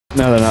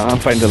No, they're not. I'm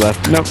fighting to the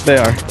left. Nope, they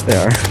are. They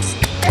are.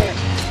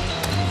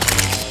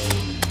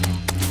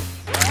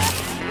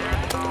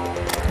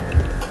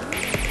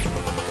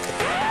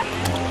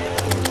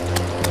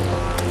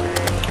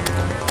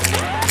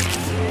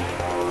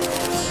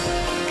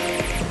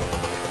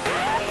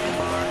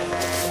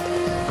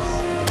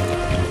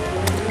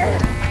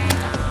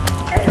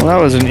 Well, that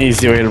was an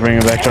easy way to bring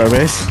him back to our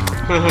base.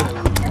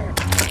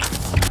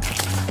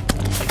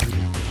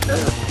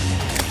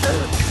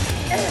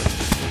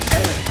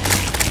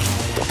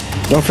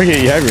 Don't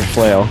forget you have your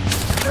flail.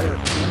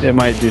 It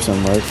might do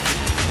some work.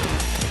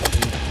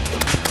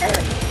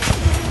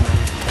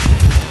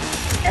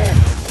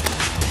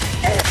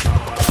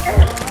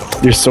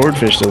 Your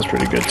swordfish does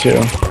pretty good too. I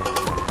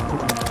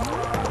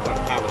don't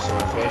have a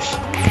swordfish.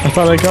 I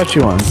thought I got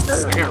you one.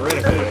 I got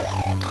rid of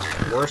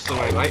it. Worse than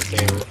my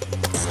lightsaber.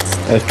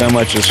 That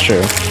much is true.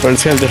 But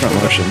it's got a different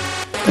motion.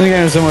 And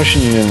again, it's a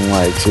motion you didn't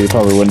like, so you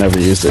probably would never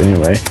use it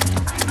anyway.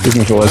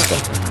 Even if it was fun.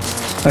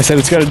 I said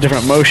it's got a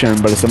different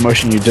motion, but it's a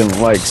motion you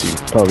didn't like, so you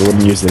probably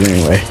wouldn't use it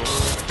anyway.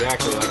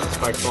 Exactly like the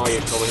spike ball you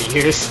told me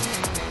to use.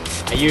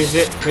 I used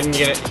it, couldn't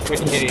get it,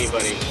 couldn't hit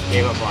anybody.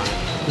 Gave up on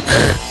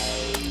it.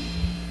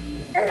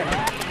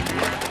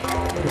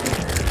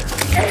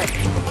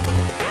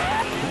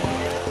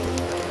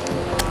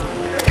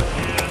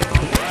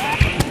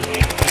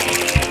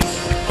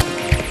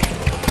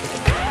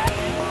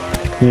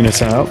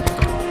 Units out.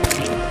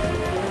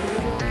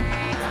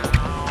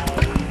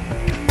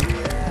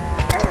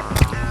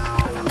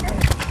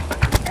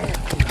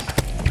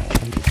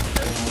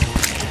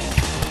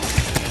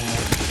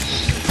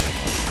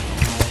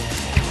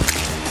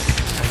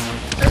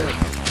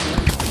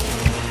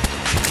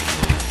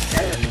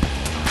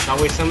 Shall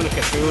we summon a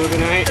Cthulhu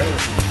tonight?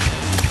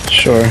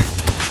 Sure.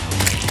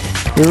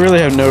 We really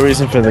have no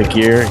reason for the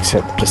gear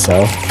except to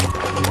sell.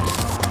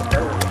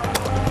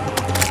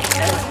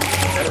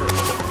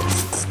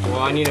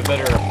 Well, I need a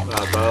better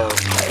bow.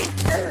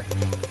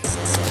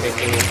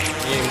 Making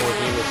more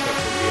healing stuff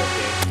would be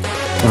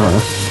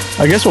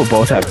okay. I guess we'll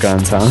both have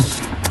guns, huh? I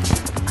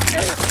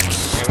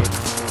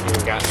haven't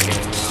even gotten a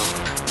gun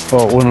now.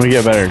 Well, when we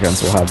get better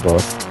guns, we'll have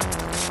both.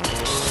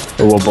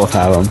 Or we'll both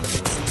have them.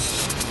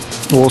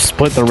 We'll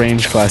split the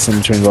range class in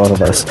between both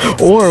of us.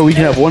 Or we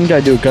can have one guy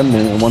do a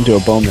gunman and one do a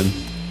bowman.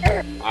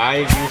 I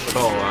use the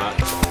bow a lot.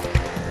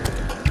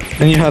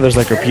 And you know how there's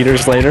like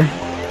repeaters later?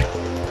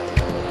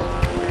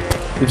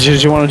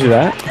 Did you want to do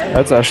that?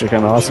 That's actually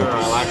kind of awesome. Sure,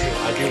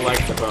 I do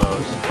like the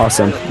bows.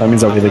 Awesome. That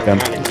means I'll be the gun.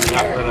 Not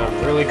that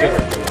I'm really good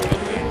at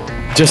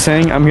them. Just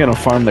saying, I'm gonna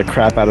farm the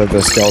crap out of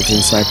the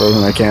skeleton sniper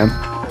when I can.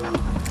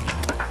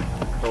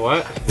 The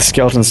what? The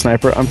skeleton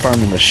sniper, I'm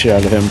farming the shit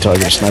out of him until I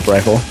get a sniper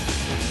rifle.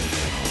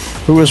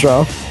 Who was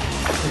Ralph?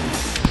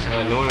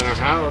 No one in our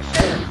house.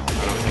 I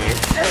don't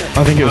think.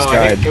 I think it was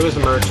Guide. It was a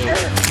merchant.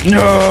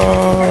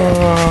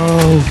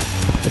 No!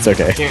 It's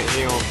okay. I can't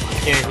heal. I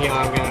can't heal.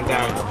 I'm gonna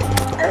die.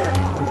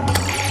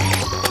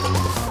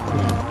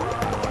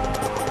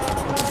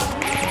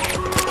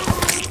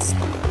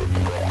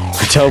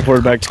 I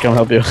teleported back to come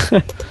help you.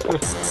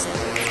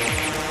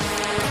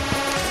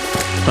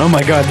 Oh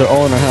my god, they're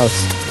all in our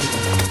house.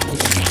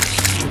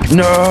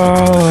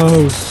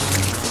 No!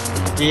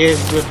 He is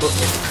the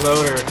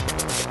exploder.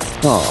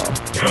 Aw.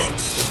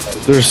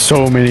 There's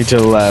so many to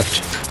the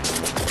left.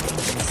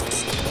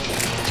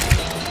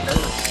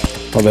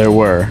 Oh, there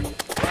were.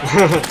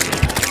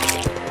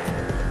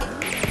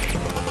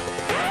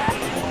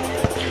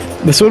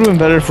 This would have been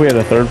better if we had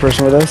a third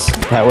person with us.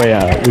 That way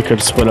we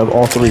could split up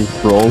all three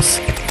roles.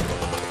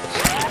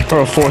 Or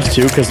a fourth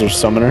too, because there's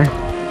summoner.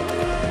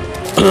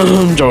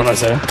 Joe, I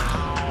say.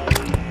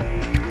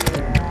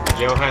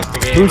 Joe has the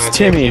game. Who's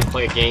Timmy? Can't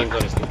play games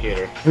on his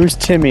computer. Who's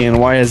Timmy and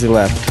why has he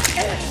left?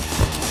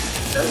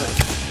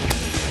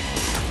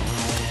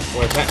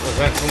 Was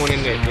that someone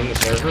in the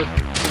server?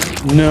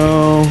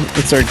 No,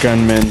 it's our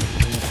gunman.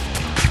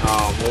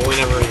 Oh, well, we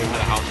never even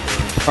had a house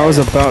for him. I was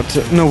about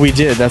to. No, we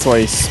did. That's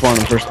why he spawned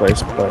in the first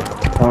place. But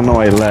I don't know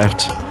why he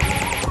left.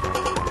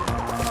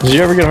 Did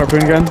you ever get a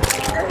harpoon gun?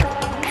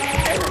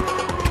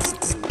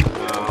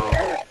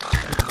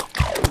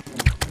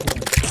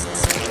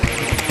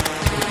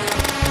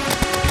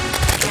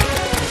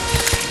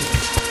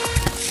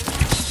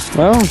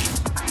 Well,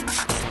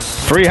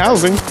 free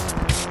housing.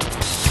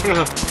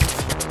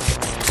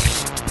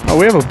 Oh,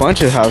 we have a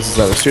bunch of houses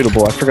that are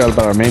suitable. I forgot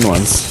about our main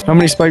ones. How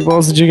many spike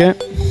balls did you get?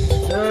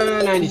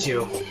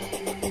 92.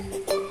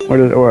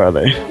 Where are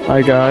they?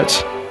 I got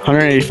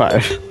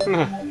 185.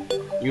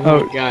 You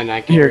have a gun,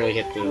 I can really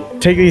hit them.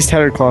 Take these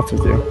tattered cloths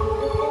with you.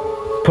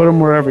 Put them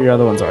wherever your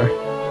other ones are.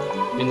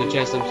 In the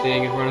chest I'm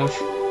standing in front of?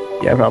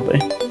 Yeah, probably.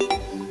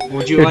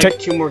 Would you like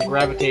 2 more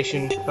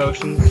gravitation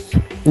potions?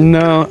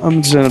 No,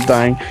 I'm just gonna end up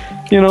dying.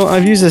 You know,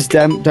 I've used this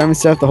diamond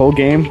staff the whole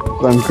game,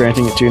 but I'm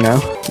granting it to you now.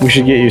 We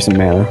should get you some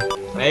mana.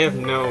 I have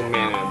no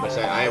mana, but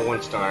I have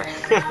 1 star.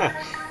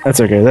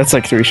 That's okay, that's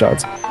like 3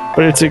 shots.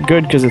 But it's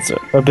good because it's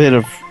a bit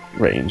of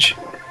range.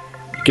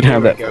 You can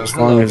have that for as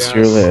long as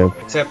you live.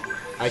 Except,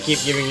 I keep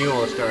giving you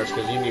all the stars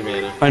because you need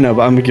mana. I know,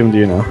 but I'm gonna give them to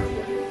you now.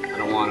 I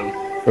don't want them.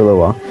 for a little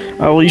while.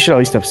 Oh, well, you should at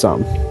least have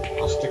some.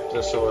 I'll stick to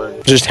the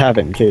sword. Just have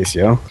it in case,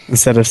 yo.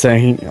 Instead of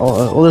saying,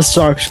 oh, well, this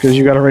sucks because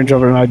you got a range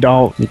weapon and I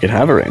don't. You can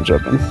have a range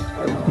weapon.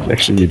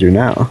 Actually, you do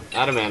now.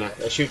 Adamant.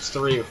 It shoots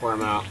 3 before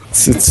I'm out.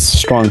 It's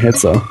strong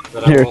hits, though.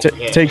 Here,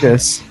 take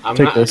this. I'm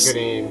take not this. good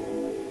aim.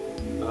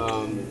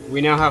 We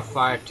now have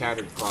 5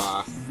 tattered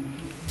cloth.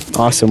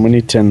 Awesome, we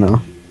need 10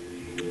 though.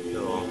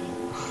 Cool.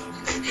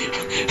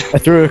 I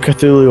threw a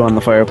Cthulhu on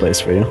the fireplace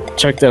for you.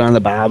 Chucked it on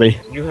the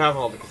Bobby. You have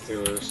all the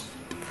Cthulhus.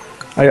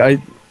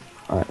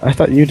 I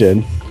thought you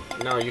did.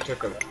 No, you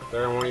took them.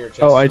 They're in one of your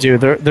chests. Oh, I do.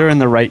 They're in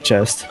the right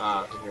chest.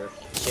 Ah, here.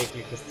 Take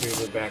your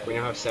Cthulhu back. We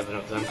now have 7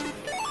 of them.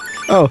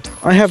 Oh,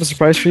 I have a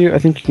surprise for you. I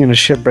think you're gonna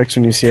ship bricks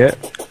when you see it.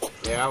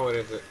 Yeah, what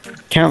is it?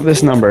 Count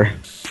this number.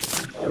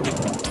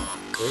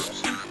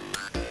 Oops.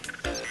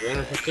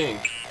 315.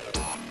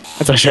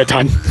 That's a shit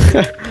ton.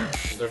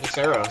 They're just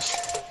arrows.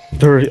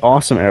 They're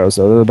awesome arrows,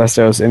 though. They're the best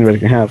arrows anybody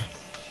can have.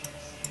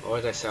 What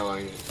was I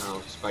selling?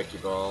 Oh, spiky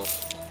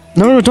balls.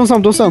 No, don't sell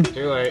them. Don't sell them.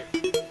 Too late.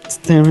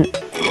 Damn it.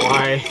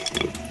 Why?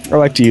 I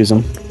like to use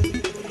them.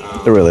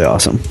 They're really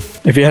awesome.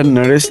 If you hadn't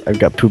noticed, I've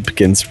got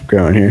poopkins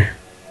growing here.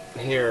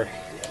 Here.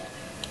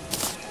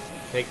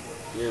 Take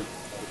your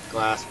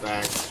glass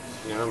back.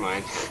 Never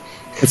mind.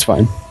 It's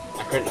fine.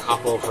 I couldn't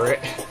hop over it.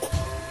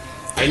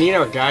 I need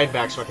a guide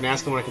back so I can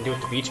ask him what I can do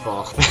with the beach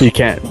ball. You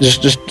can't.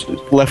 Just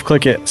left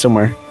click it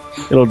somewhere.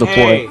 It'll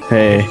deploy.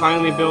 Hey.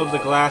 Finally build the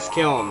glass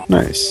kiln.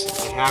 Nice.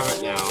 I have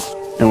it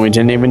now. And we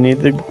didn't even need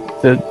the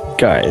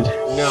guide.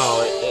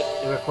 No,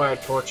 it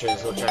required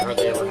torches, which I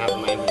hardly ever have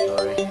in my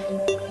inventory.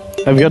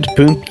 I've got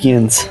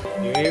pumpkins.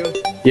 Do you?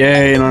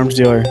 Yay, an arms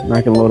dealer. Now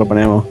I can load up on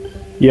ammo.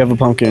 You have a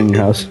pumpkin in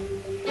your house.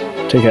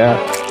 Take that.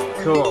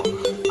 Cool.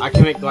 I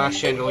can make glass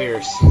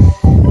chandeliers.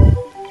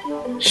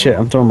 Shit,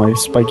 I'm throwing my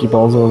spiky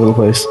balls all over the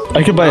place.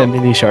 I could buy a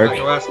mini shark. The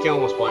glass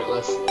kiln was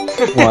pointless.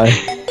 Why?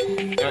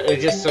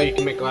 It's just so you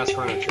can make glass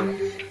furniture.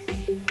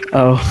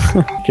 Oh,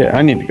 okay,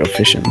 I need to go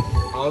fishing.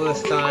 All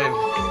this time,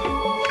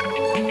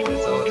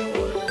 that's all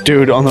it's for.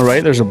 Dude, on the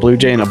right, there's a blue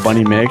jay and a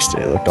bunny mixed.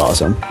 It looked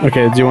awesome.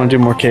 Okay, do you want to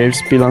do more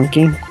caves,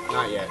 Spelunking?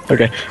 Not yet.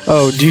 Okay.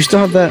 Oh, do you still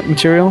have that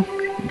material?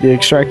 The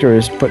extractor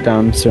is put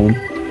down soon.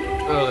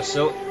 Oh, the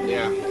silk?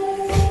 Yeah.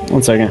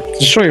 1 second.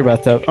 Destroy your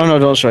bathtub. Oh no,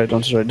 don't destroy it,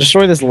 don't destroy it.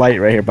 Destroy this light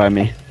right here by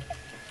me.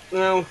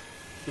 No.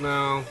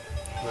 No.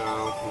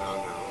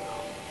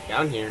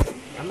 Down here.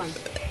 Come on.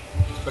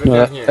 Put it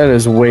No, down here. that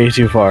is way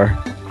too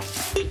far.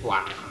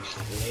 Wow.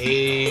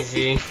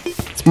 Easy.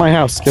 It's my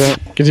house. Get out.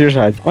 Get to your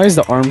side. Why is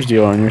the arms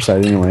deal on your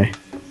side anyway?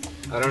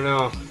 I don't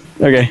know.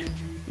 Okay.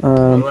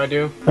 What do I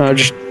do?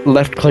 Just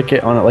left click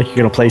it on it like you're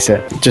gonna place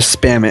it. Just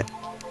spam it.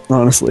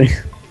 Honestly.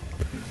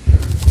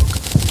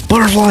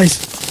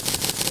 Butterflies!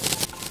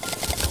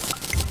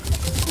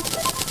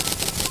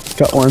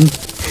 Got one.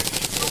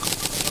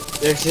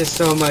 There's just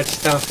so much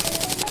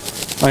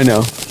stuff. I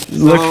know.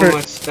 Look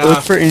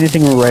for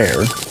anything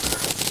rare.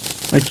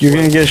 Like you're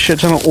gonna get a shit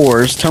ton of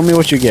ores. Tell me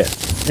what you get.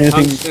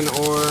 Anything. Tungsten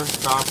ore,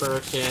 copper,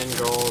 tin,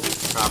 gold,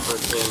 copper,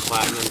 tin,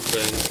 platinum,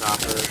 tin,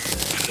 copper,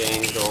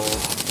 tin, gold,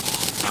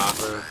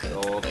 copper,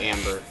 gold,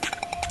 amber.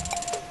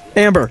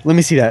 Amber. Let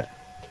me see that.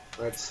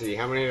 Let's see.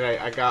 How many did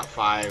I got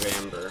 5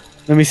 amber.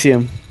 Let me see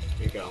them.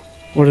 Here you go.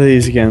 What are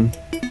these again?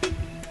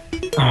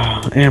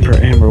 Oh, amber.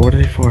 What are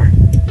they for?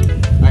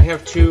 I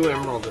have 2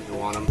 emeralds if you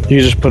want them. You can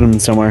just put them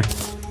somewhere.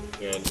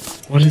 Good.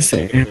 What is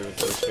it?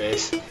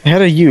 Space. It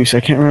had a use. I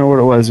can't remember what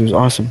it was. It was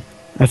awesome.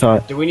 I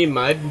thought. Do we need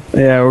mud?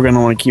 Yeah, we're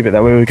gonna want to keep it.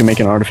 That way we can make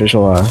an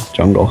artificial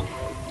jungle.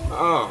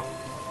 Oh.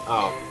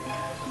 I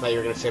thought you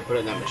were gonna say put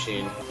it in that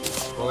machine.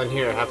 Well, in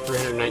here, I have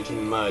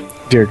 319 mud.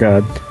 Dear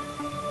God.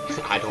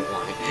 I don't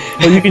want it.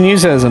 Well, you can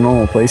use it as a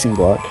normal placing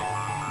block.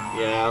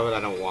 Yeah, but I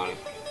don't want it.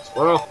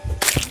 Squirrel!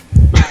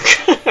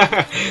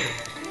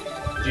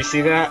 Did you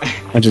see that?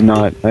 I did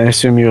not. I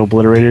assume you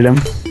obliterated him.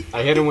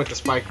 I hit him with the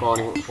spike ball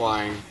and he went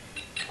flying.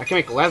 I can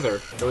make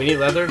leather. Do we need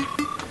leather?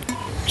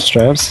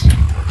 Straps?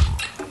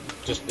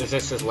 Just,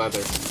 this is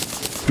leather.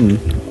 I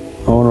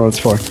wonder what it's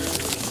for.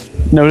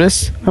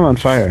 Notice? I'm on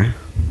fire.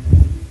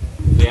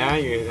 Yeah,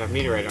 you have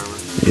meteorite armor.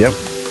 Yep.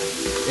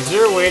 Is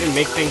there a way to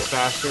make things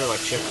faster, like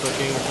shift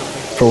clicking or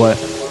something? For what?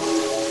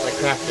 Like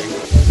crafting.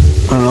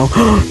 I don't know.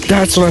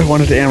 That's what I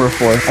wanted the amber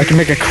for. I can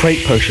make a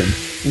crate potion.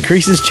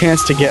 Increases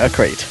chance to get a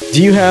crate.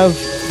 Do you have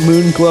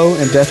moon glow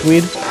and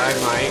deathweed? I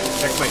might.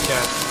 Check my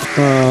chest.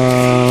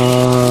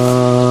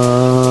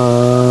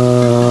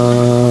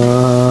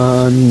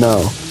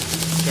 No.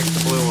 Check the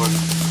blue one.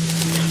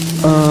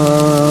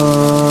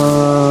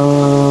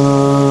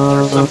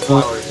 There's some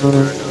flowers in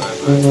there.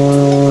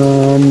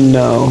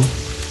 No.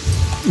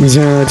 Is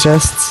there any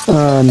chests?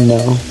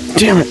 No.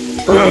 Damn it.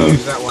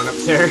 Use that one up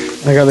there.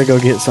 I gotta go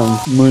get some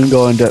moon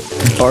glow and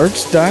death.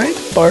 Bart's died?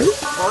 Bart?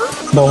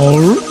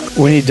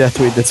 We need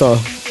deathweed, that's all.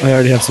 I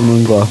already have some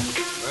moon glow.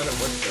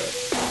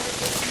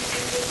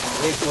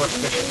 Reinforced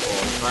fishing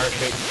pole. Fire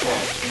bait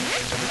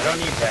fish. I don't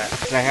need that.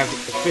 I have the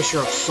Fisher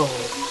of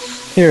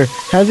Souls. Here,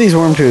 have these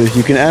worm tooth.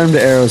 You can add them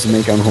to arrows and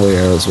make unholy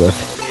arrows with.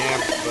 Yeah,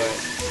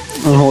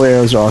 but Unholy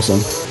arrows are awesome.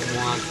 I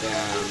want them.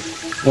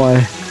 Why?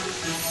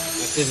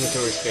 That's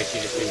inventory space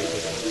you just need to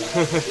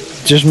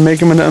take. Just make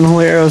them into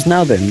unholy arrows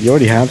now then. You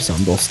already have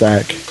some, they'll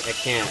stack. I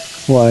can't.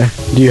 Why?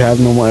 Do you have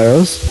normal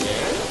arrows?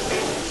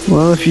 Yeah.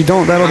 Well, if you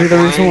don't, that'll be the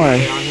reason why.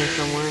 Is it on here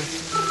somewhere?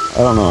 I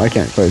don't know, I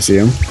can't quite see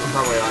him. I'm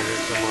probably on here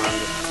somewhere, I'm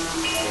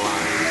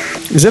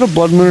just blind. Is it a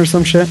blood moon or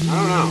some shit? I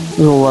don't know. There's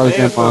a lot of They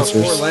damn have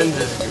monsters. 4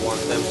 lenses if you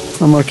want them.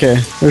 I'm okay.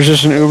 There's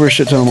just an uber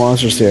shit ton of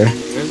monsters here.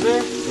 Is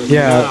there? There's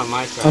Yeah, none on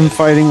my side. I'm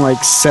fighting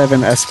like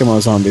 7 Eskimo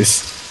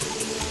zombies.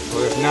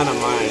 Well, there's none on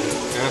mine.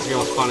 And that's the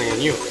one spawning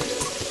on you.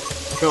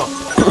 Cool.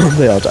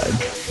 They all died.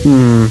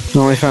 I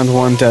only found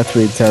 1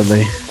 deathweed,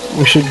 sadly.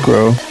 We should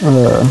grow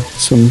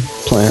some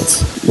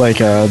plants. Like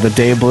the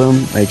day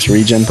bloom makes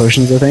regen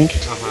potions, I think.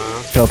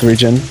 Health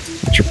regen,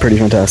 which are pretty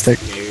fantastic.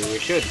 Maybe we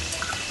should.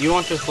 Do you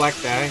want this black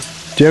dye?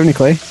 Do you have any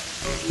clay?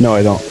 No,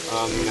 I don't.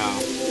 No.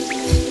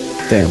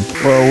 Damn.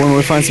 Well, when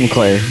we find some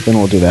clay, then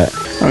we'll do that.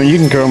 I mean, you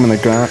can grow them in the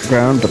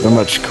ground, but they're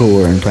much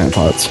cooler in plant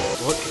pots.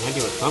 What can I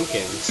do with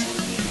pumpkins?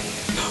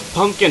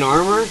 Pumpkin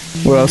armor?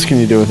 What else can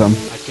you do with them?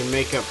 I can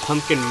make a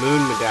pumpkin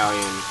moon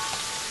medallion.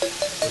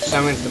 Which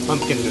summons the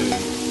pumpkin moon.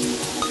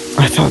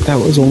 I thought that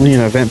was only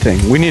an event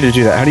thing. We need to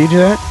do that. How do you do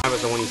that? That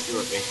was the one you threw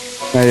at me.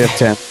 Now you have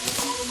 10. I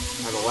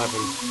have 11.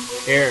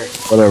 Here,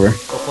 Whatever.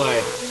 go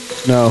play.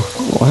 No.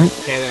 What?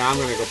 Okay, then I'm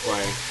gonna go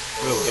play.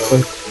 Move,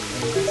 Dylan.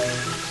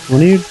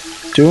 What are you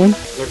doing?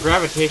 They're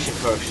gravitation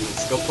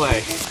potions. Go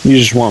play. You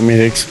just want me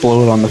to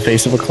explode on the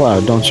face of a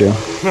cloud, don't you?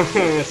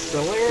 It's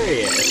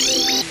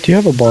hilarious. Do you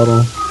have a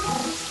bottle?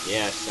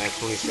 Yes, I have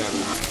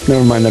 27.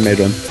 Never mind, I made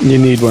one. You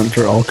need one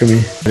for alchemy.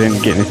 I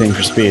didn't get anything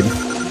for speed.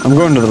 I'm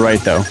going to the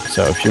right though,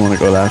 so if you want to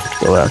go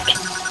left, go left.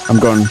 I'm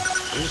going... I'm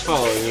just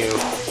following you.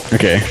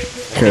 Okay,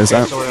 because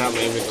I I'm... sorted out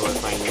my inventory to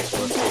find you, so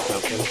let's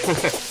do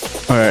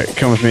something. Alright,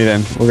 come with me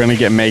then. We're gonna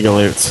get mega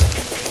loots.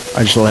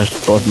 I just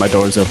left both my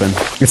doors open.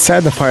 It's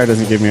sad the fire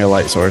doesn't give me a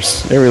light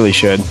source. It really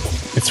should.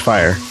 It's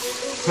fire.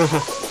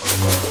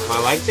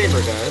 My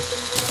lightsaber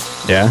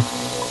does. Yeah?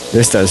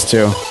 This does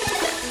too.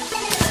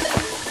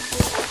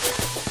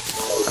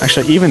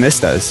 Actually, even this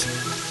does.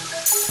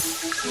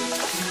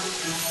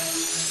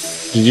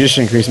 Did you just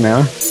increase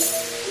mana?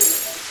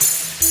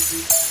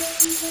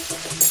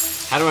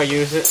 How do I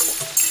use it?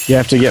 You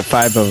have to get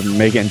 5 of them,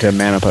 make it into a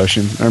mana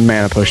potion. Or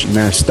mana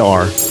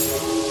star.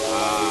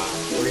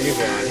 Where are you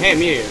going? Hey,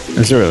 me.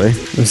 Is it really?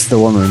 This is the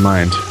one we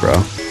mined,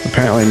 bro.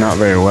 Apparently not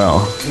very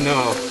well.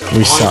 No.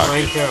 We suck.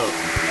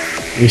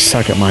 We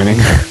suck at mining.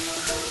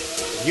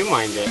 You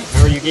mined it.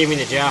 Remember you gave me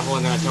the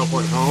javelin and then I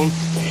teleported home?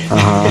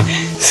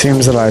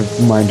 Seems that I've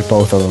mined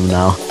both of them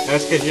now.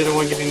 That's because you're the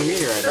one getting the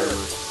meteorite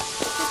armor.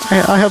 Hey,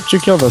 I helped you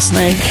kill the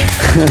snake.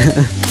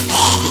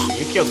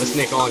 You killed the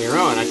snake all on your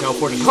own. I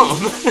teleported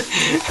home.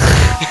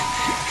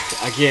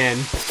 Again.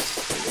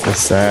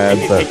 It's sad,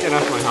 Can you but... take that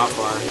off my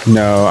hotbar?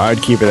 No,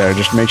 I'd keep it there.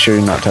 Just make sure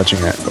you're not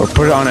touching it. Or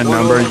put it on a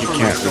number you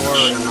can't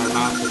reach.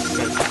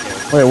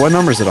 Wait, what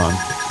number is it on? 0.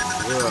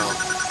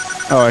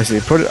 Oh, I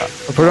see. Put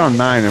it on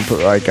 9 and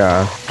put like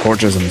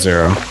torches in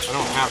 0. I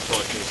don't have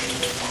torches.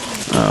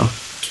 Oh.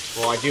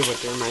 Well, I do, but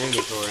they're in my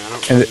inventory. I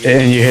don't.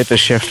 And you hit the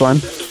shift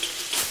one?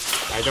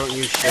 I don't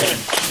use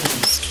shift.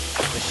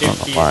 The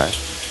shift key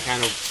is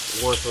kind of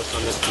worthless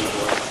on this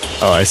keyboard.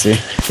 Oh, I see.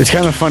 It's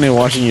kind of funny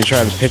watching you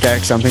try to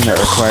pickaxe something that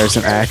requires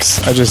an axe.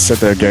 I just sit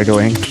there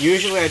giggling.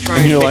 Usually I try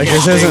And to you're like,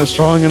 this isn't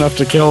strong enough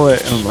to kill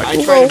it. And I'm like,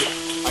 I try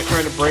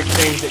to break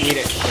things that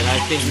I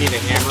think need a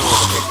hammer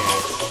with a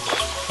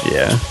pickaxe.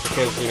 yeah.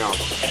 Because, you know,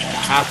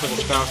 half of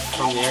the stuff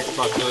from the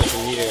Xbox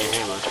version needed a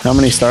hammer. How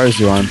many stars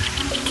do you on?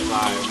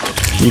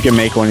 5. You can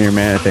make one of your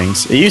mana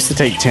things. It used to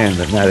take 10,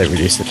 but now they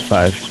reduced it to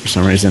 5 for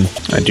some reason.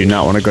 I do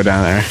not want to go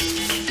down there.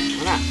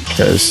 Why not?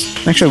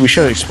 Because, actually, we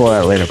should explore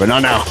that later, but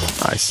not now.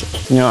 Nice.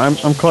 You know,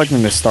 I'm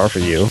collecting this star for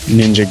you.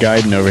 Ninja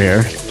Gaiden over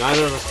here.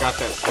 Neither of us got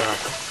that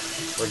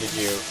star. Or did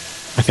you?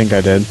 I think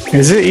I did.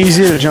 Is it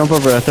easier to jump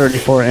over a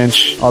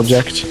 34-inch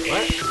object?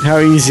 What? How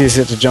easy is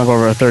it to jump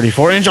over a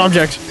 34-inch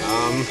object?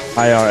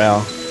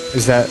 IRL.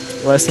 Is that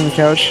less than the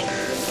couch?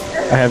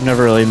 I have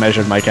never really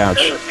measured my couch.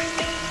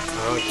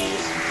 Oh,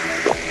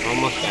 jeez.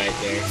 Almost died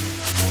there.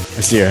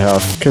 I see your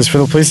health. Because for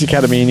the police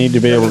academy, you need to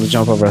be able to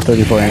jump over a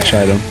 34-inch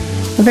item.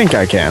 I think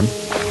I can.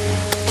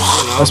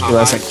 Must be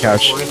less than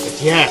couch.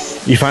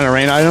 Yes! You find a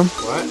rain item?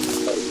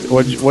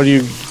 What? What do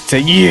you say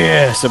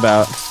yes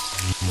about?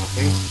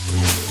 Nothing.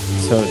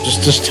 So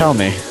just tell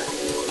me.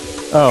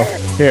 Oh,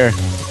 here.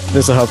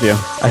 This will help you.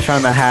 I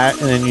found a hat,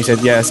 and then you said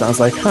yes. And I was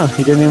like, huh,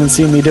 he didn't even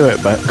see me do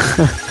it, but...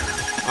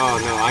 Oh,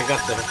 no, I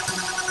got the...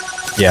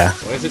 Yeah.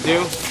 What does it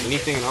do?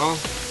 Anything at all?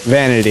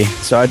 Vanity.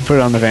 So I'd put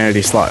it on the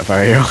vanity slot if I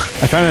were you.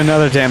 I found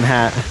another damn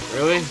hat.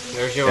 Really?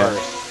 There's yours.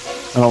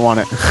 Yeah. I don't want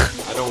it.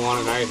 I don't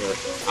want it either.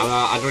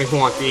 I don't even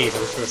want these.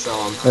 I'm just gonna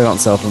sell them. They don't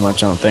sell for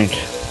much, I don't think.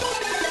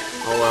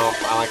 Oh well,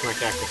 I like my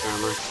cactus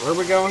armor. Where are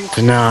we going?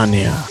 To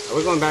Narnia. Are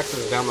we going back to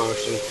the dumb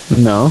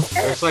ocean? No.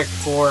 There's like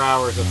 4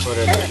 hours of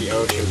footage of the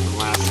ocean from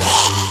last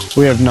session.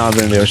 We have not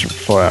been in the ocean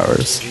for 4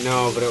 hours.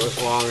 No, but it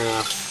was long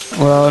enough.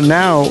 Well,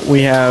 now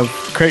we have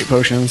crate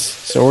potions,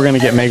 so we're gonna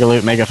get mega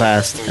loot mega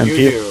fast. And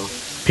You do.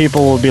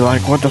 people will be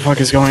like, what the fuck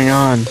is going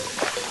on?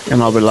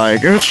 And I'll be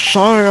like, it's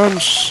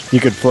science. You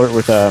could flirt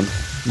with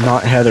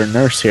not Heather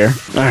Nurse here.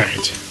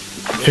 Alright.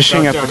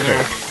 Fishing up the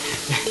creek.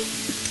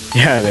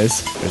 Yeah, it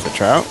is. There's a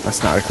trout.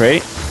 That's not a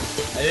crate.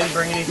 I didn't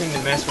bring anything to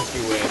mess with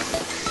you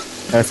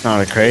with. That's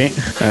not a crate.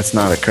 That's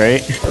not a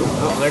crate.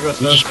 Oh, there goes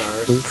those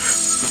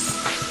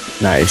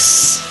stars.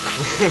 Nice.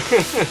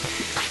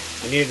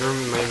 I needed room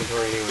in my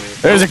inventory anyway.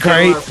 There's a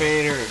crate.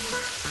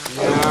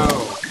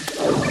 No.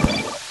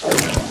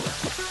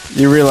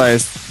 You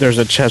realize there's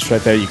a chest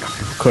right there you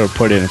could have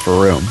put in for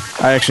room.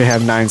 I actually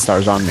have 9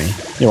 stars on me.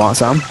 You want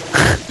some?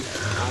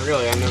 Not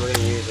really. I'm never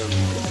gonna use them.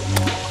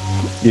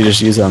 You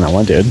just use it on that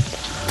one dude.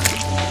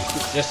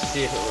 Just to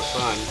see if it was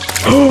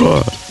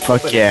fun.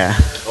 Fuck yeah.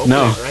 Open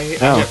No. it,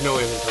 right? No. I have no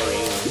inventory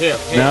anyway. Here,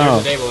 hey, No.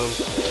 here's a day bloom.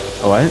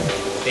 A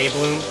what? Day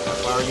bloom.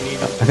 Flower you need.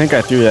 I think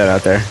I threw that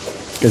out there.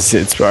 Because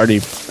it's already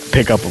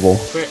pick-upable.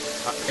 Quit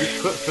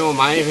filling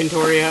my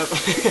inventory up.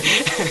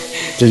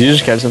 Did you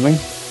just catch something?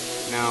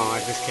 No,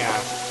 I just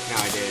cast. No,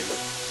 I did.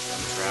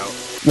 Some trout.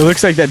 It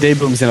looks like that day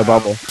bloom's in a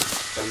bubble.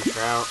 Some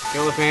trout.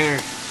 Kill the painter.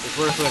 It's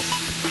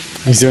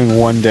worthless. He's doing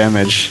 1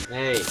 damage.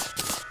 Hey.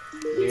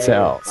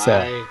 Sell.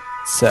 Buy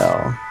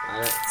Sell.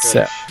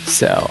 fish.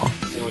 Sell.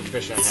 That's the only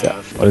fish I Sell.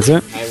 have. What is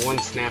it? I have 1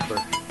 snapper.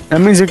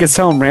 That means we could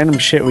sell them random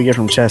shit we get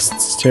from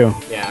chests, too.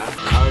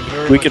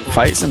 Yeah. We could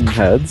fight some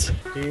heads.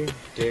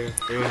 Do.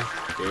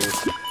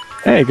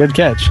 Hey, good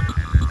catch.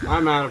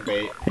 I'm out of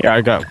bait. Yeah,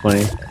 I got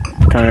plenty.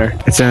 Connor,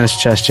 it's in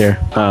this chest here.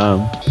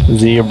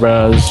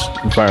 Zebras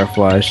and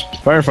fireflies.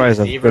 Fireflies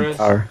have good Zebras?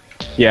 power.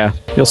 Yeah,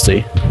 you'll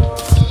see.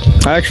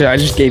 Actually, I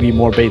just gave you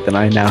more bait than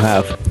I now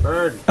have.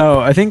 Bird. Oh,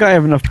 I think I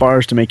have enough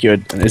bars to make you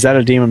a... Is that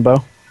a demon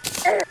bow?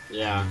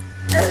 Yeah.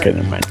 Okay,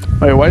 never mind.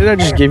 Wait, why did I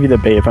just give you the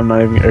bait if you're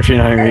not even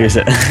gonna use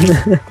it?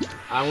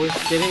 I was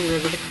getting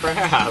rid of the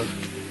crab.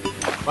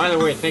 By the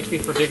way, thank you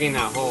for digging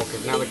that hole,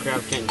 because now the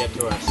crab can't get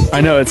to us.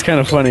 I know, it's kind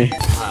of funny.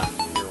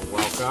 You're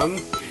welcome.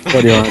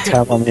 What, do you want to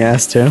tap on the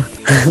ass too?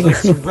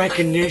 It's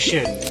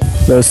recognition.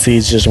 Those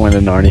seeds just went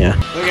to Narnia.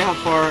 Look at how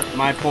far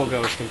my pole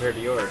goes compared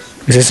to yours.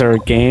 Is this our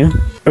game?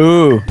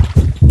 Ooh.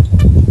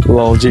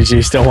 Lol,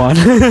 GG still won.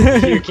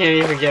 You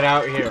can't even get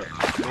out here.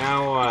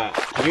 Now what?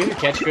 Can you even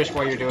catch fish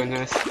while you're doing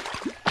this?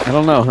 I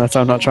don't know, that's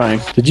why I'm not trying.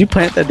 Did you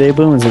plant that day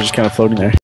bloom or is it just kind of floating there?